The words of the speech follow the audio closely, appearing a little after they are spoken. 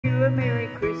Merry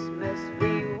Christmas.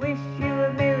 We wish you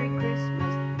a Merry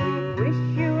Christmas. We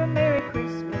wish you a Merry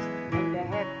Christmas and a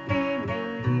Happy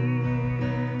New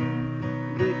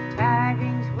Year. Good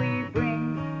tidings we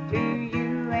bring to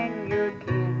you and your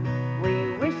kin.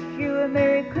 We wish you a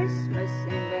Merry Christmas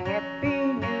and a Happy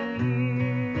New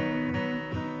Year.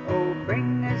 Oh,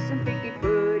 bring us some piggy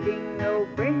pudding. Oh,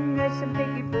 bring us some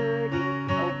piggy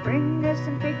pudding. Oh, bring us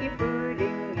some piggy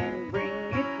pudding and bring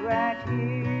it right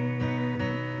here.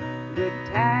 Good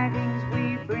tidings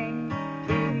we bring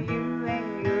to you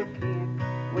and your kin.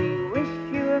 We wish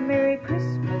you a Merry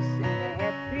Christmas and a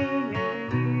Happy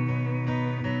New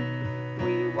Year.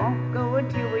 We won't go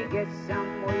until we get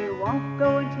some. We won't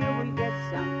go until we get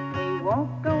some. We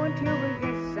won't go until we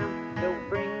get some. So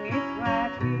bring it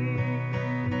right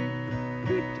here.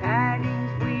 Good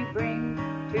tidings we bring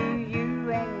to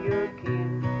you and your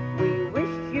kin. We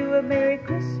wish you a Merry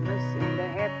Christmas and a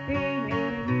Happy New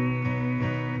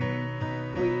Year.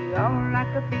 We all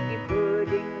like a piggy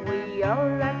pudding. We all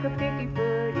like a piggy pudding.